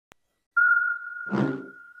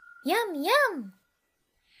Yum, yum!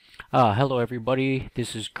 Hello everybody,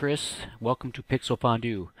 this is Chris. Welcome to Pixel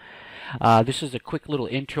Fondue. This is a quick little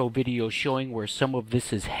intro video showing where some of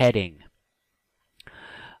this is heading.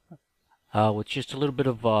 With just a little bit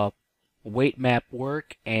of weight map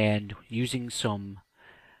work and using some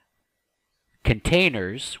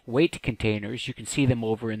containers, weight containers, you can see them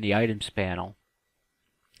over in the items panel.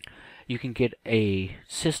 You can get a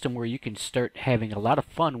system where you can start having a lot of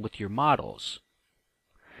fun with your models.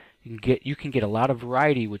 You can get a lot of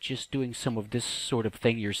variety with just doing some of this sort of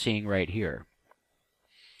thing you're seeing right here.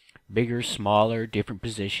 Bigger, smaller, different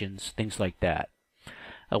positions, things like that.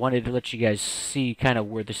 I wanted to let you guys see kind of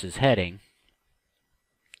where this is heading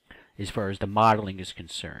as far as the modeling is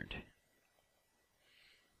concerned.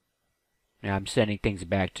 Now I'm sending things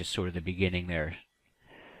back to sort of the beginning there.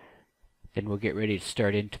 Then we'll get ready to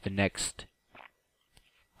start into the next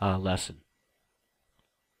lesson.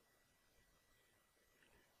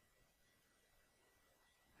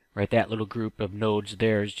 Right, that little group of nodes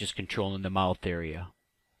there is just controlling the mouth area.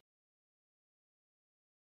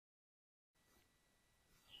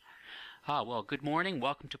 Well, good morning.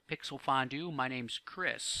 Welcome to Pixel Fondue. My name's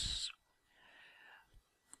Chris.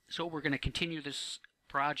 So we're going to continue this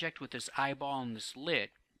project with this eyeball and this lid.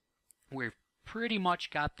 We've pretty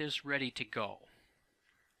much got this ready to go.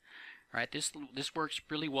 Right, this works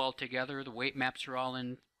really well together. The weight maps are all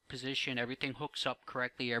in position. Everything hooks up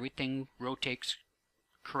correctly. Everything rotates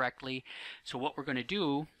correctly. So what we're going to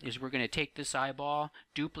do is we're going to take this eyeball,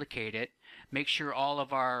 duplicate it, make sure all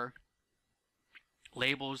of our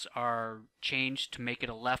labels are changed to make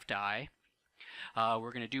it a left eye.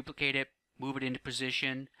 We're going to duplicate it, move it into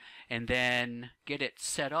position, and then get it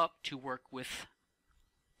set up to work with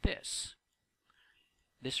this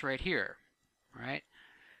right here. Right?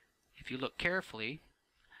 If you look carefully,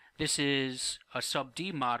 this is a sub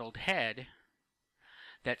D modeled head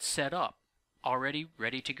that's set up, already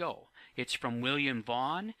ready to go. It's from William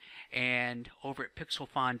Vaughn, and over at Pixel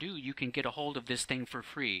Fondue you can get a hold of this thing for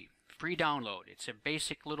free. Free download. It's a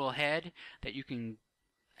basic little head that you can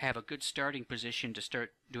have a good starting position to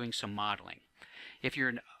start doing some modeling. If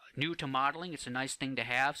you're new to modeling, it's a nice thing to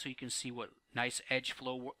have so you can see what nice edge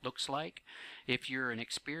flow looks like. If you're an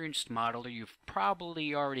experienced modeler, you've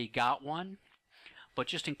probably already got one, but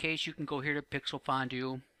just in case, you can go here to Pixel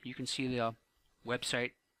Fondue. You can see the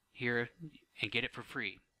website here and get it for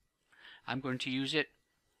free. I'm going to use it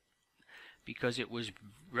because it was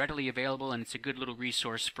readily available and it's a good little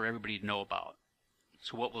resource for everybody to know about.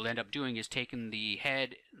 So what we'll end up doing is taking the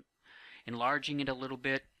head, enlarging it a little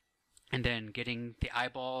bit, and then getting the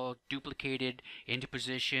eyeball duplicated into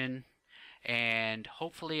position, and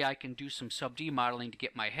hopefully I can do some sub D modeling to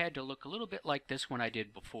get my head to look a little bit like this one I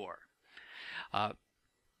did before. I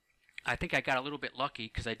think I got a little bit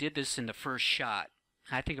lucky because I did this in the first shot.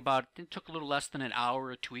 I think it took a little less than an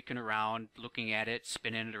hour tweaking around, looking at it,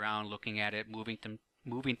 spinning it around, looking at it,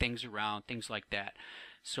 moving things around, things like that.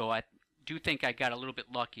 So I do think I got a little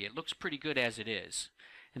bit lucky. It looks pretty good as it is.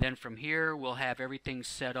 And then from here we'll have everything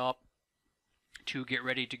set up to get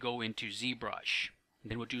ready to go into ZBrush.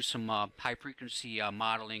 Then we'll do some high frequency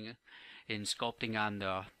modeling and sculpting on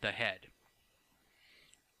the head.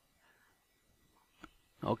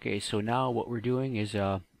 Okay, so now what we're doing is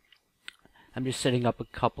I'm just setting up a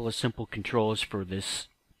couple of simple controls for this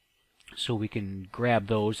so we can grab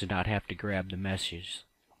those and not have to grab the meshes.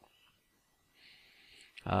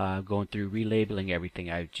 Going through relabeling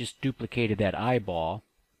everything. I've just duplicated that eyeball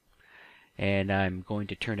and I'm going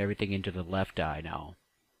to turn everything into the left eye now.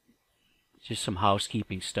 Just some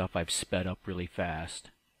housekeeping stuff I've sped up really fast.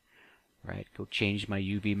 Right, go change my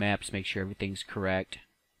UV maps, make sure everything's correct.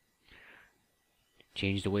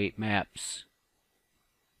 Change the weight maps.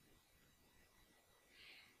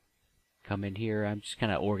 Come in here, I'm just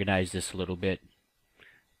kind of organize this a little bit.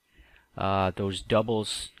 Those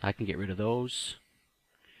doubles, I can get rid of those.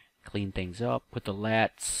 Clean things up, put the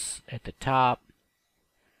lats at the top.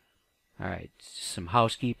 Alright, some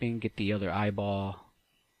housekeeping, get the other eyeball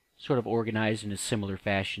sort of organized in a similar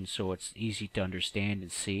fashion so it's easy to understand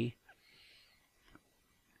and see.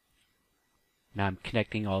 Now I'm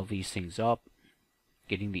connecting all these things up,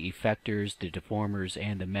 getting the effectors, the deformers,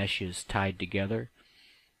 and the meshes tied together.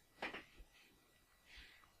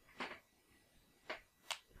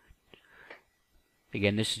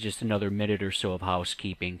 Again, this is just another minute or so of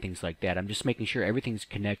housekeeping, things like that. I'm just making sure everything's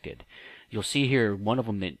connected. You'll see here one of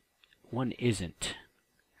them that one isn't.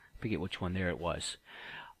 I forget which one there it was.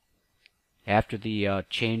 After the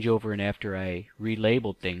changeover and after I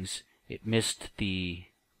relabeled things, it missed the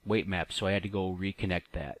weight map, so I had to go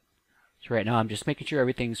reconnect that. So right now I'm just making sure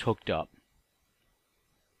everything's hooked up.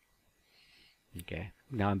 Okay,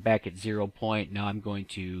 now I'm back at 0 point. Now I'm going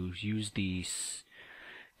to use these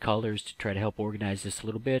colors to try to help organize this a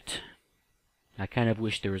little bit. I kind of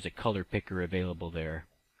wish there was a color picker available there.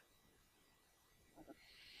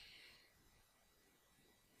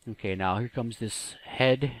 Okay, now here comes this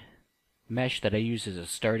head mesh that I use as a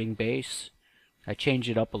starting base. I change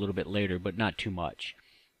it up a little bit later, but not too much.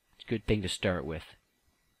 It's a good thing to start with.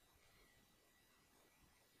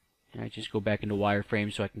 And I just go back into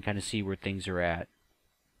wireframe so I can kind of see where things are at.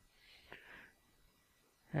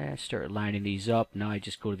 I start lining these up. Now I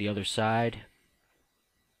just go to the other side.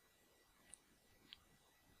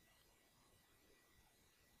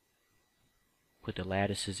 Put the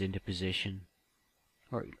lattices into position,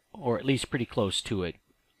 or at least pretty close to it.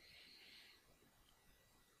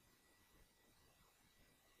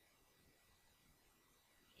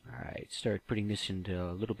 Alright, start putting this into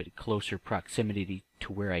a little bit closer proximity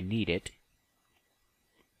to where I need it.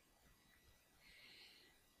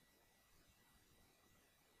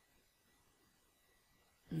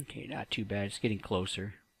 Okay, not too bad. It's getting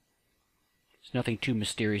closer. There's nothing too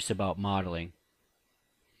mysterious about modeling.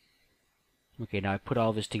 Okay, now I put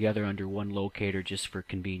all this together under one locator just for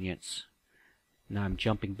convenience. Now I'm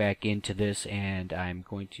jumping back into this, and I'm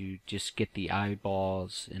going to just get the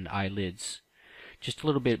eyeballs and eyelids just a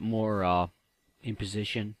little bit more in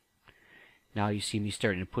position. Now you see me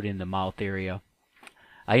starting to put in the mouth area.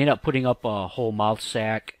 I end up putting up a whole mouth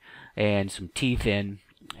sack and some teeth in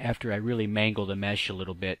after I really mangle the mesh a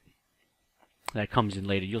little bit. That comes in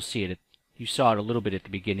later. You'll see it. You saw it a little bit at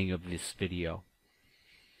the beginning of this video.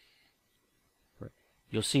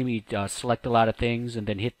 You'll see me select a lot of things and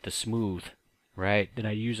then hit the smooth, right? Then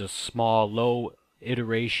I use a small, low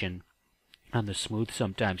iteration on the smooth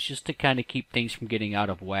sometimes, just to kind of keep things from getting out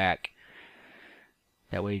of whack.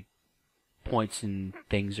 That way points and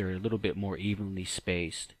things are a little bit more evenly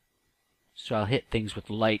spaced. So I'll hit things with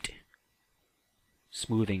light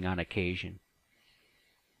smoothing on occasion.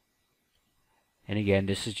 And again,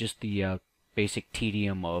 this is just the basic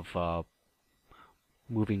tedium of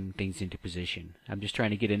moving things into position. I'm just trying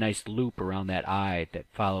to get a nice loop around that eye that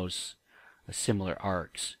follows similar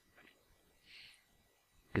arcs,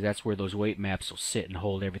 because that's where those weight maps will sit and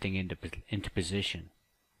hold everything into position.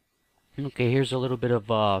 Okay, here's a little bit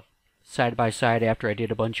of side by side after I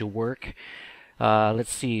did a bunch of work.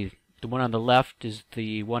 Let's see, the one on the left is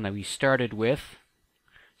the one that we started with.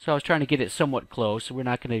 So I was trying to get it somewhat close. We're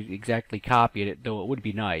not going to exactly copy it, though it would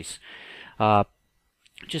be nice.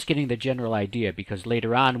 Just getting the general idea, because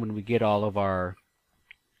later on when we get all of our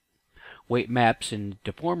weight maps and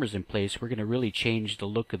deformers in place, we're going to really change the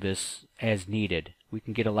look of this as needed. We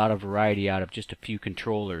can get a lot of variety out of just a few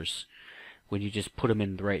controllers when you just put them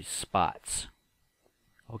in the right spots.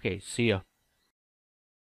 Okay, see ya.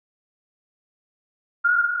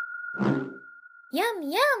 Yum,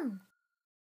 yum!